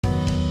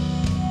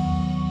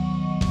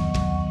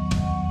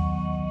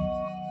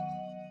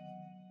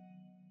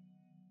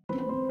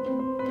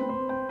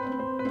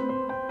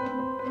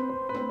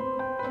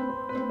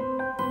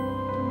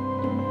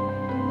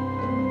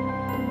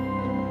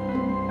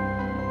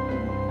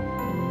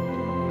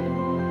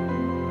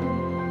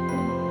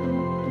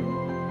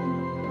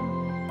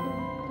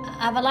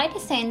I would like to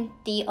thank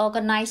the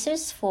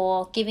organizers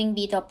for giving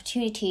me the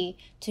opportunity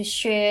to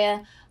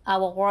share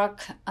our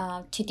work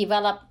to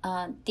develop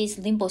this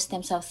limbo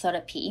stem cell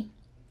therapy.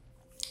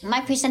 My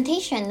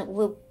presentation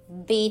will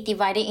be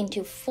divided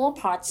into 4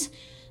 parts: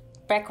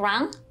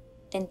 background,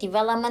 then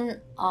development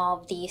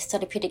of the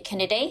therapeutic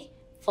candidate,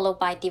 followed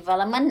by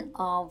development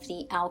of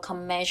the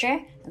outcome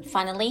measure, and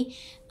finally,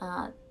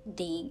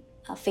 the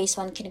phase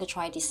 1 clinical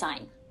trial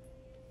design.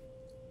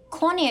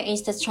 Cornea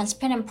is the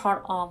transparent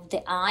part of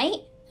the eye,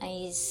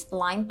 is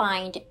lined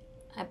by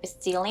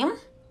epithelium,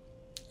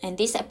 and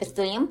this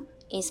epithelium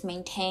is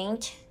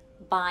maintained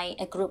by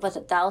a group of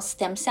adult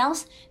stem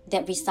cells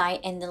that reside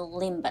in the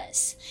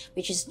limbus,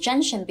 which is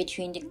junction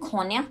between the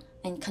cornea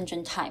and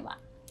conjunctiva.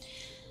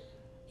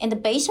 In the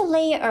basal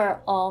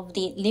layer of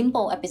the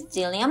limbal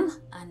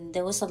epithelium, and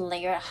those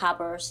layer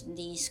harbors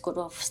these group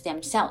of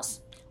stem cells.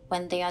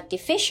 When they are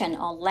deficient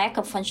or lack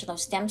of functional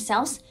stem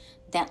cells,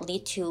 that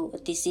lead to a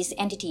disease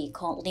entity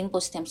called limbo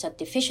stem cell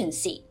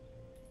deficiency.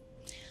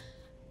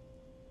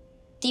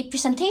 The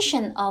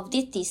presentation of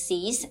this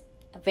disease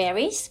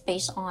varies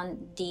based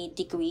on the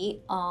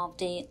degree of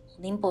the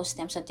limbo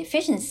stem cell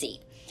deficiency.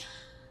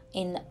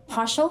 In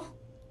partial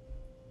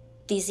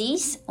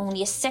disease,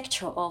 only a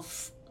sector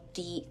of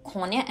the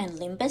cornea and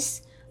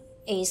limbus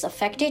is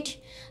affected.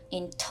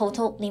 In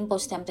total limbo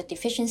stem cell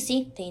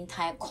deficiency, the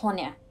entire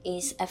cornea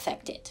is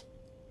affected.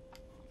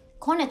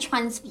 Cornea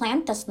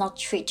transplant does not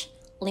treat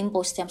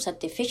limbo stem cell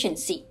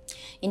deficiency.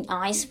 In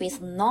eyes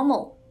with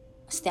normal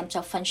stem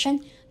cell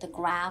function, the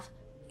graft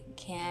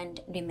can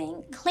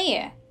remain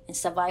clear and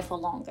survive for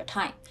a longer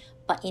time.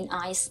 But in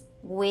eyes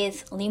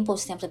with limbo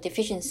stem cell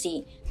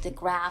deficiency, the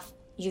graft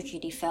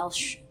usually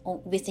fails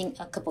within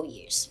a couple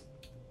years.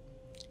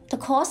 The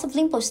cause of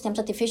limbo stem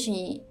cell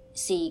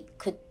deficiency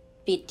could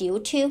be due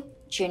to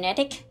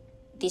genetic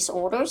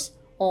disorders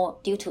or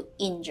due to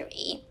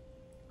injury.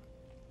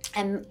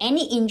 And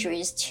any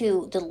injuries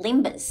to the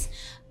limbus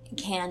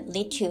can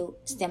lead to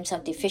stem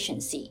cell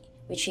deficiency,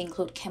 which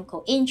include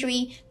chemical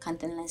injury,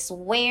 contact lens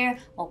wear,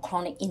 or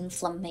chronic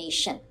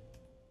inflammation.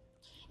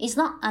 It's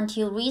not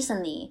until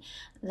recently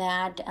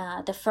that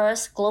the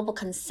first global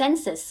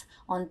consensus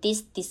on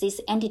this disease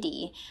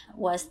entity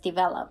was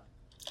developed.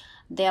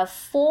 There are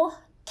 4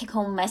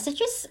 take-home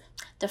messages.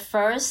 The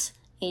first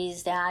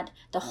is that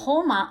the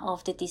hallmark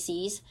of the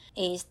disease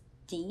is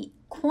the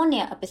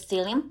cornea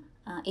epithelium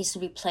is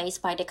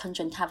replaced by the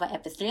conjunctiva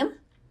epithelium.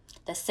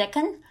 The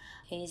second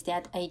is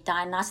that a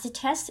diagnostic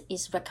test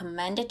is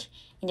recommended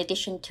in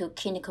addition to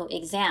clinical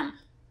exam.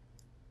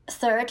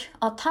 Third,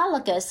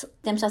 autologous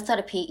stem cell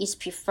therapy is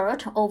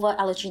preferred over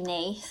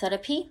allogeneic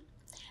therapy.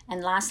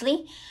 And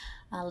lastly,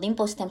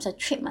 limbo stem cell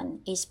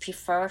treatment is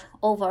preferred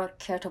over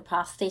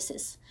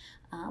keratoparesis,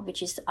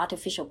 which is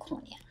artificial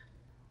cornea.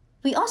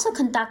 We also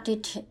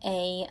conducted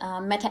a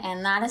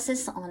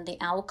meta-analysis on the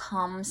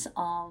outcomes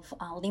of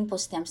limbo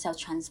stem cell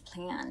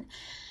transplant.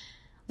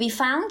 We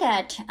found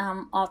that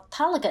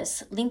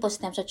autologous limbo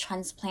stem cell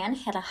transplant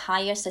had a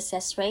higher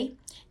success rate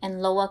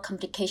and lower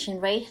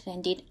complication rate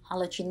than did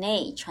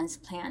allogeneic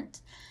transplant.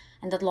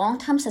 And the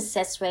long-term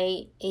success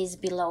rate is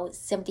below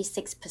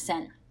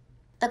 76%.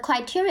 The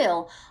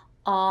criteria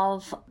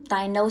of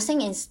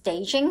diagnosing and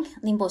staging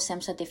limbo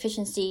stem cell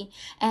deficiency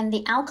and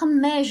the outcome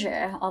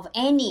measure of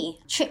any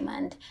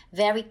treatment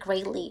vary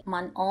greatly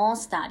among all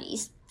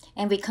studies.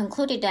 And we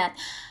concluded that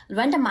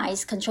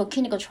randomized controlled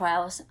clinical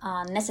trials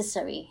are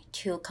necessary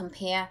to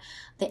compare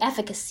the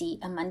efficacy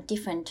among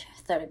different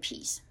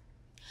therapies.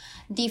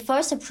 The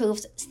first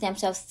approved stem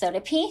cell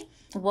therapy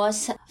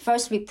was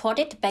first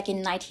reported back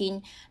in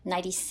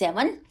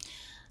 1997.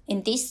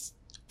 In this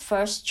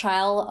first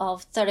trial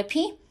of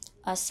therapy,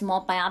 a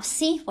small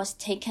biopsy was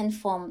taken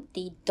from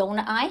the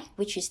donor eye,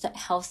 which is the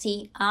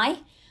healthy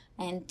eye,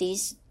 and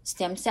these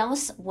stem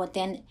cells were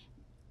then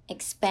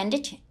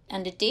expanded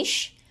on the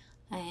dish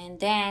and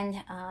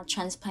then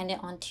transplanted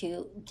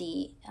onto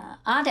the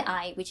other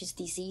eye, which is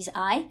diseased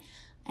eye,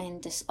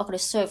 and the ocular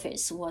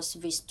surface was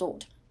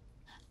restored.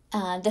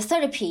 The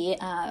therapy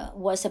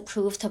was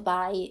approved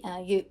by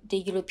the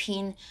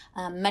European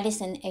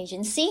Medicine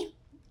Agency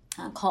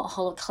called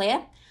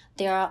HoloClear.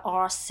 There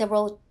are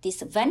several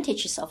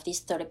disadvantages of this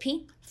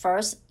therapy.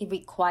 First, it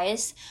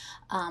requires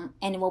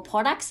animal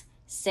products.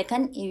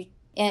 Second,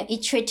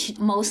 it treats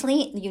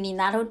mostly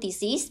unilateral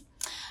disease.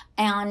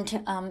 And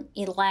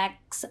it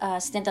lacks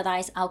a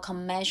standardized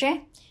outcome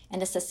measure.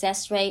 And the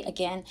success rate,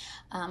 again,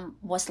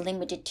 was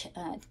limited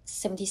to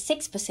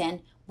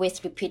 76%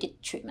 with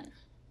repeated treatment.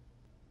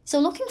 So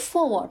looking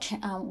forward,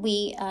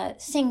 we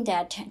think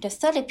that the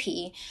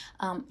therapy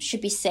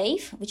should be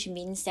safe, which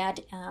means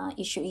that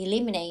it should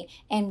eliminate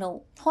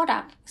animal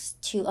products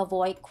to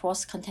avoid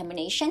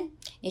cross-contamination.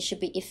 It should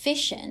be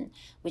efficient,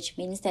 which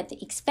means that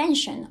the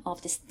expansion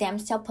of the stem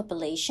cell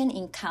population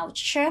in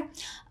culture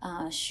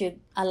should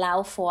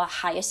allow for a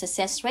higher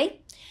success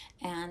rate.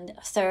 And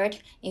third,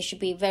 it should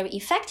be very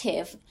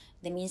effective.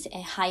 That means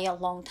a higher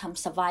long-term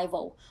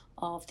survival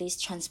of these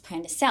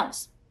transplanted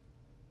cells.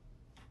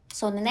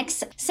 So in the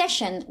next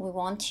session, we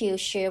want to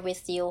share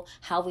with you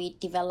how we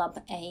develop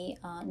a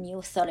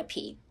new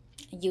therapy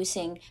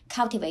using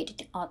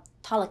cultivated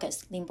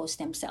autologous limbo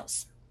stem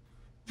cells.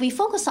 We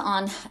focus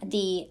on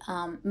the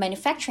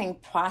manufacturing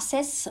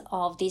process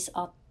of these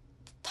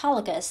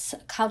autologous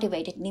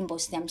cultivated limbo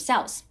stem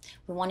cells.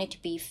 We want it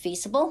to be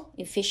feasible,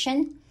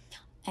 efficient,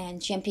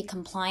 and GMP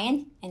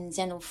compliant and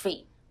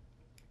xeno-free.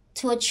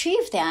 To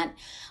achieve that,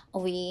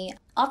 we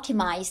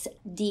optimize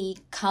the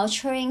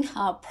culturing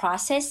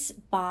process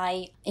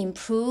by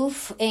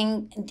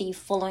improving the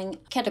following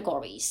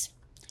categories.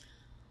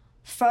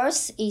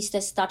 First is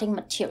the starting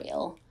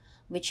material,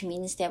 which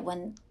means that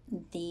when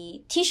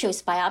the tissue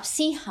is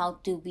biopsy, how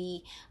do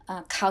we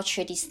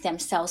culture the stem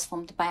cells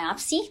from the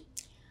biopsy?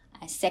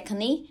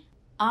 Secondly,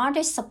 are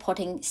there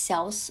supporting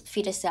cells,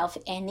 feeder cells,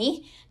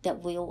 any,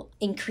 that will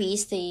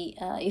increase the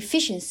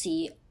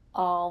efficiency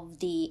of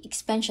the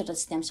expansion of the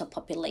stem cell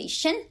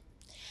population?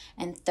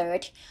 And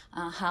third,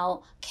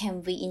 how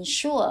can we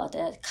ensure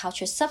the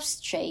culture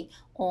substrate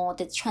or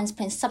the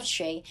transplant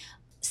substrate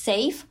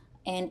safe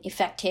and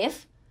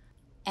effective?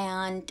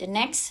 And the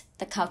next,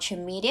 the culture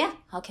media,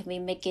 how can we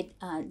make it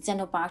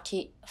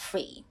xenobiotic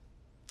free?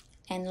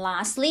 And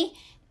lastly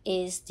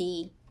is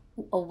the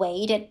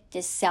way that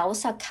the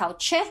cells are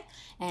cultured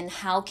and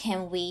how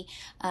can we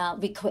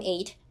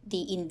recreate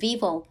the in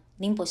vivo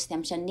limbo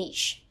stem cell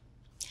niche.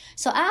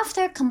 So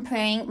after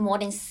comparing more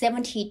than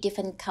 70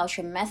 different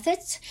culture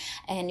methods,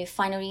 and we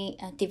finally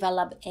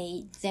develop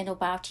a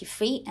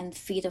xenobiotic-free and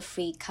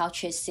feeder-free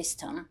culture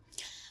system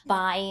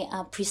by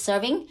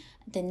preserving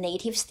the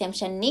native stem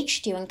cell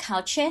niche during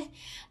culture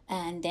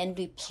and then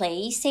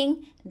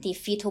replacing the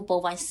fetal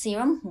bovine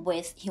serum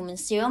with human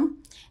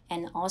serum,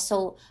 and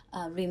also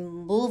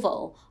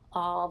removal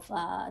of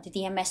the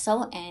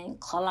DMSO and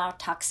chlorella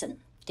toxin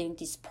during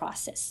this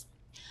process.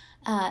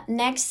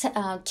 Next,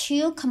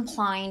 to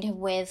comply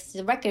with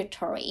the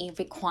regulatory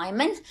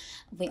requirement,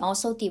 we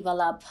also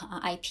develop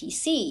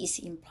IPCs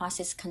in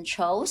process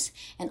controls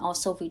and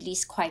also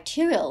release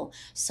criteria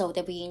so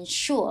that we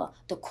ensure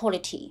the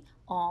quality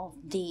of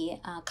the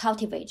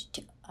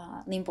cultivated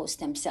limbo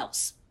stem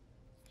cells.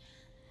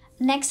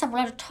 Next, I'm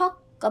going to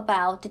talk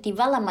about the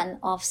development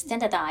of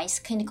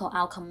standardized clinical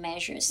outcome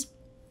measures.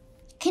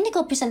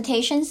 Clinical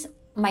presentations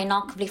might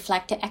not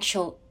reflect the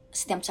actual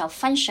stem cell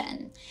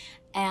function,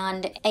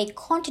 and a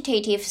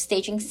quantitative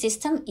staging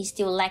system is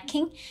still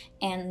lacking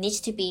and needs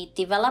to be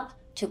developed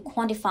to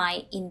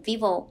quantify in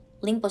vivo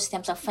limbo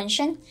stem cell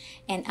function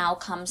and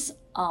outcomes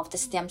of the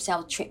stem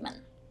cell treatment.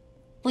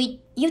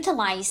 We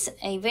utilize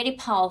a very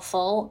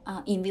powerful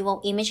in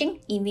vivo imaging,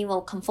 in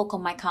vivo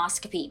confocal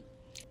microscopy.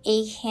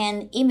 It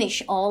can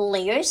image all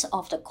layers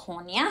of the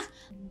cornea,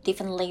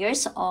 different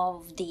layers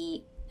of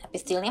the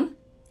epithelium,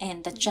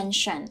 and the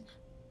junction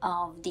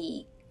of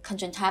the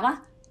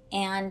conjunctiva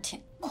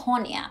and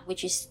cornea,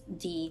 which is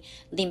the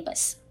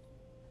limbus.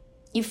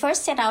 You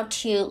first set out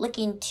to look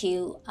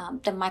into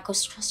the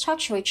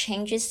microstructural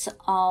changes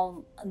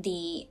of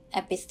the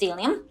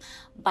epithelium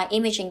by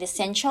imaging the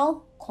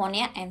central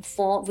cornea and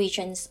 4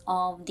 regions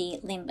of the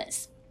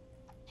limbus.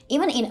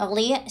 Even in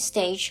earlier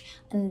stage,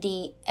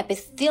 the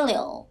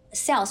epithelial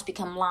cells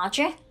become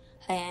larger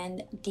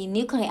and the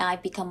nuclei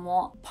become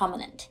more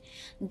prominent.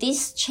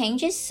 These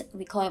changes,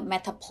 we call it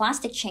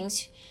metaplastic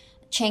change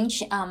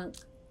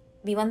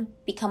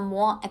become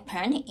more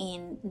apparent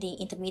in the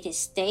intermediate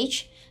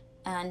stage,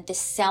 and the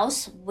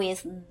cells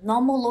with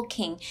normal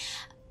looking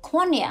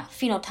cornea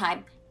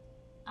phenotype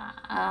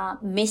are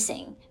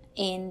missing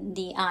in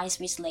the eyes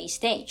with late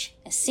stage.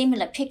 A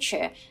similar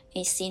picture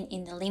is seen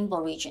in the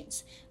limbo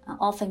regions.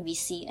 Often we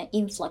see an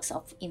influx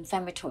of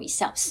inflammatory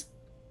cells.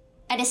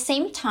 At the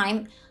same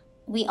time,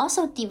 we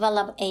also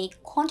develop a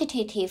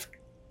quantitative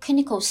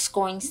clinical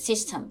scoring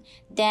system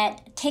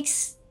that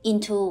takes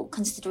into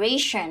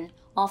consideration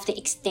of the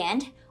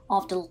extent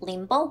of the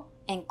limbo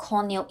and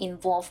corneal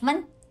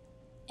involvement,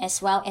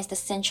 as well as the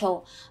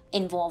central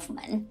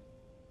involvement.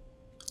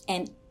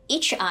 And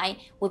each eye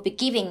will be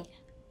giving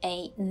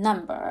a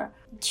number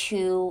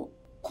to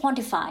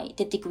quantify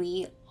the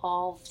degree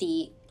of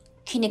the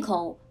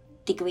clinical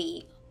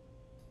degree.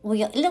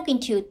 We look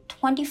into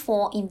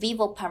 24 in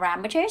vivo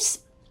parameters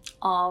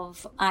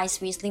of eyes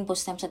with limbo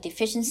stem cell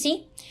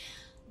deficiency,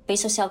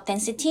 basal cell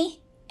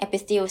density,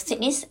 epithelial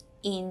thickness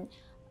in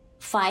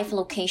 5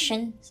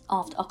 locations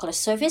of the ocular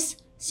surface,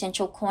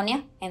 central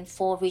cornea, and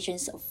 4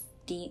 regions of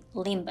the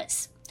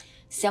limbus.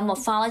 Cell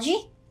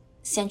morphology,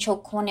 central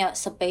corneal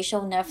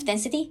subbasal nerve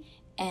density,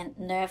 and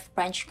nerve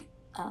branch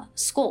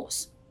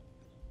scores.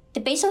 The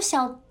basal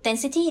cell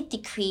density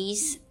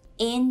decrease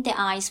in the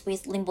eyes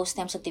with limbo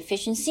stem cell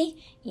deficiency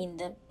in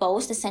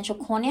both the central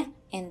cornea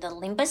and the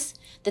limbus.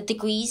 The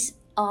degrees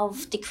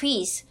of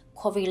decrease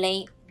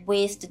correlate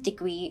with the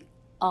degree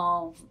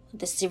of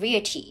the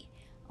severity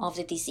of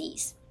the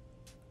disease.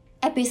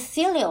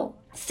 Epithelial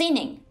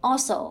thinning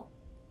also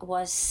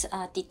was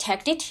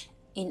detected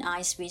in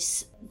eyes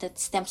with the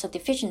stem cell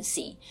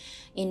deficiency.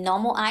 In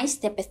normal eyes,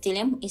 the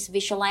epithelium is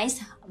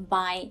visualized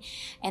by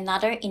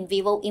another in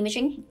vivo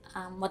imaging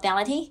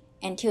modality,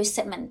 anterior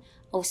segment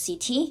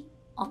OCT,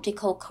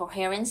 optical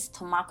coherence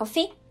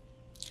tomography.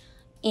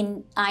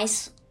 In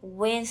eyes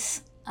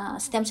with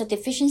stem cell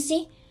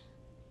deficiency,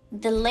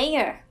 the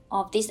layer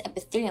of this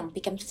epithelium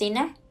becomes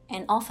thinner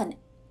and often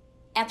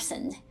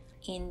absent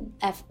in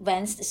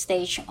advanced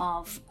stage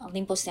of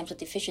lymphostem cell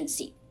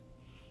deficiency.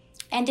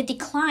 And the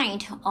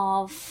decline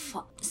of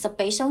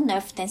subbasal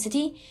nerve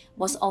density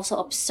was also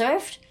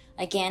observed.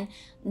 Again,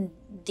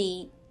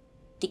 the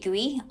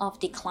degree of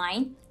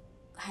decline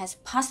has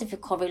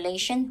positive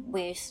correlation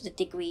with the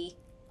degree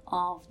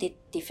of the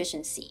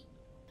deficiency.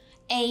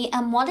 A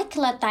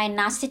molecular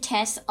diagnostic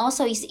test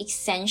also is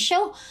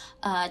essential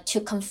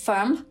to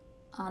confirm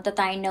the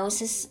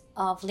diagnosis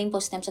of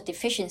lymphostem cell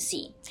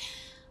deficiency.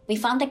 We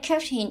found that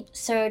keratin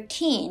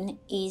 13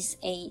 is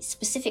a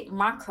specific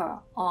marker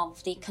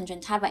of the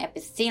conjunctival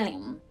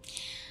epithelium.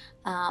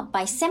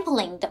 By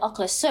sampling the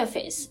ocular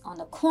surface on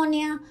the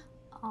cornea,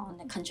 on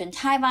the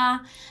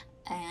conjunctiva,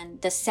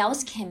 and the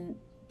cells can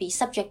be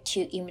subject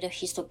to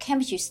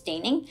immunohistochemistry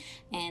staining,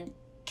 and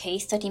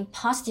K13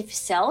 positive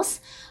cells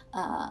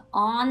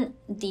on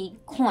the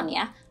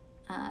cornea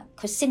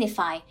could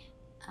signify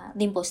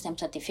lymphostem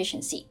cell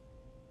deficiency.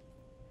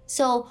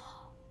 So,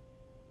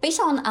 based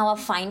on our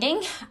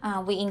finding,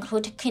 we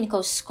include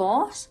clinical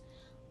scores,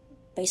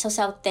 basal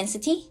cell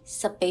density,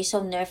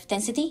 subbasal nerve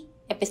density,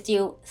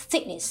 epithelial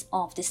thickness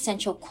of the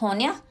central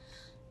cornea,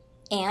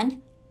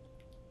 and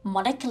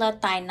molecular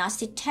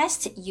diagnostic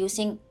test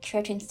using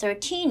keratin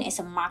 13 as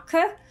a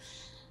marker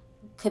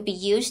could be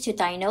used to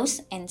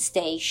diagnose and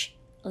stage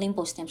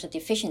lymphostem cell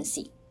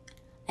deficiency.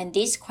 And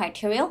this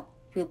criteria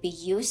will be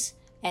used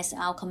as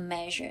outcome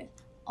measure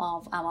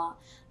of our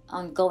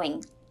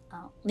ongoing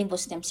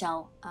lymphostem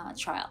cell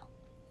trial.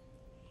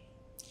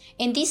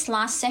 In this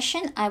last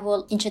session, I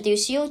will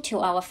introduce you to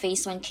our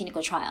phase 1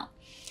 clinical trial.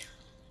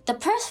 The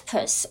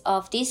purpose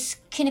of this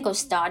clinical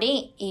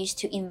study is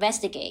to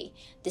investigate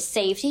the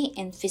safety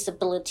and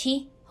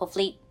feasibility,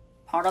 hopefully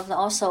part of the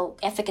also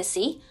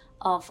efficacy,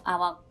 of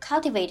our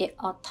cultivated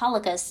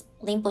autologous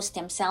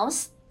lymphostem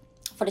cells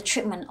for the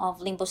treatment of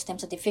lymphostem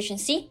cell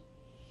deficiency.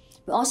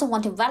 We also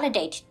want to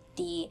validate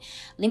the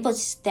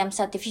lymphostem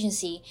cell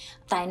deficiency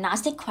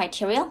diagnostic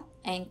criteria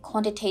and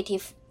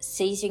quantitative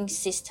staging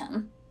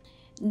system.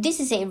 This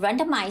is a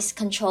randomized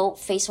controlled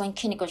phase 1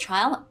 clinical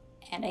trial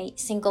at a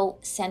single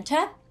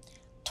center.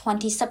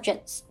 20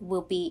 subjects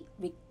will be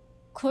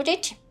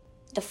recruited.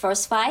 The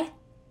first 5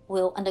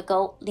 will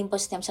undergo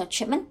lymphostem cell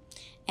treatment,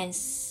 and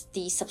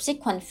the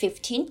subsequent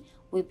 15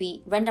 will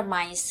be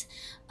randomized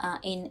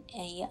in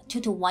a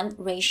 2-to-1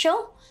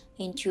 ratio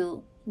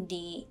into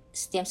the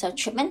stem cell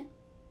treatment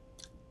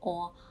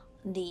or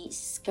the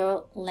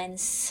scleral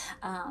lens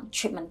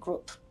treatment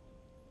group.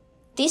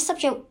 This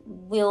subject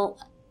will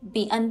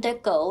be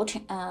undergo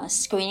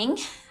screening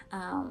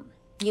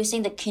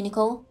using the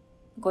clinical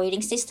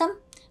grading system,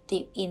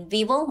 the in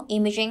vivo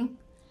imaging,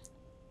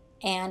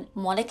 and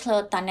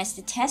molecular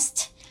diagnostic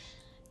test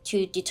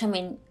to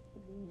determine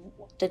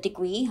the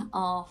degree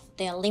of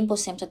their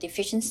lymphostem cell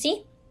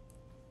deficiency.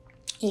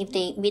 If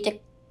they meet the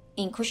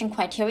inclusion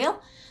criteria,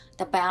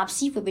 the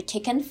biopsy will be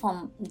taken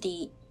from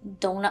the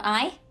donor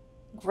eye,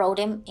 grow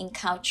them in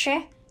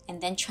culture,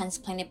 and then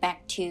transplant it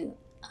back to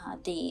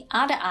the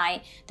other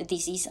eye, the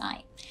disease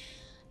eye.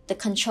 The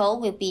control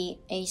will be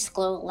a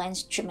scleral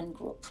lens treatment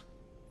group.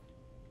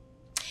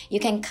 You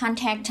can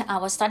contact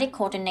our study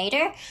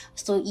coordinator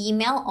through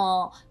email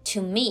or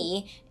to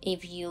me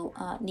if you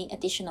need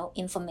additional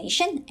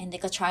information, and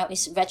the trial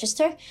is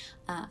registered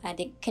at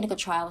the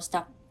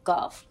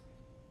clinicaltrials.gov.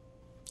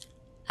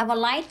 I would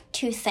like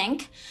to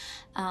thank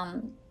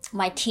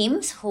my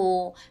teams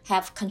who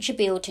have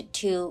contributed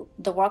to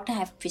the work that I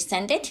have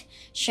presented.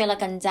 Sheila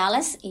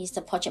Gonzalez is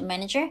the project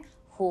manager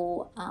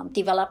who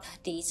developed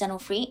the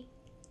xeno-free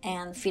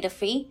and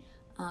feeder-free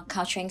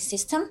culturing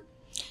system.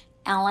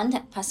 Alan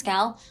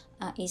Pascal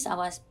is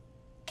our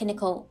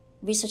clinical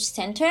research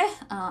center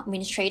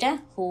administrator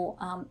who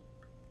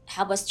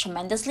helped us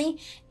tremendously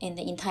in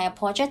the entire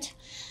project.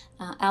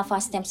 Alpha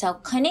Stem Cell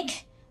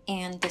Clinic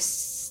and the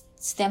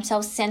Stem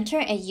Cell Center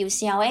at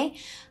UCLA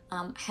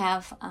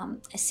have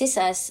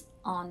assisted us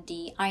on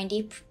the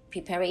R&D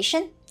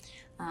preparation.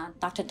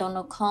 Dr.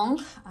 Donald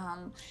Kong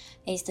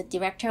is the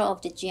director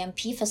of the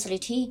GMP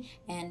facility,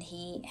 and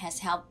he has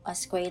helped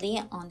us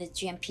greatly on the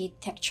GMP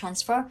tech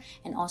transfer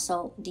and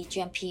also the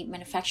GMP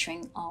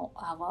manufacturing of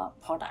our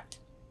product.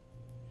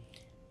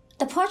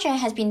 The project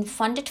has been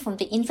funded from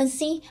the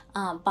infancy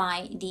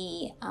by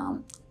the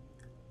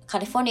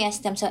California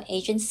Stem Cell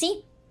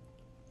Agency,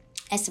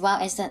 as well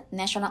as the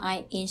National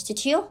Eye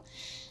Institute,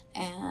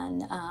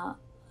 and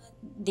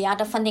the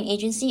other funding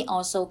agency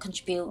also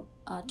contribute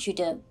to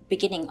the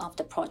beginning of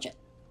the project.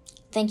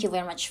 Thank you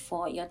very much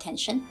for your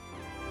attention.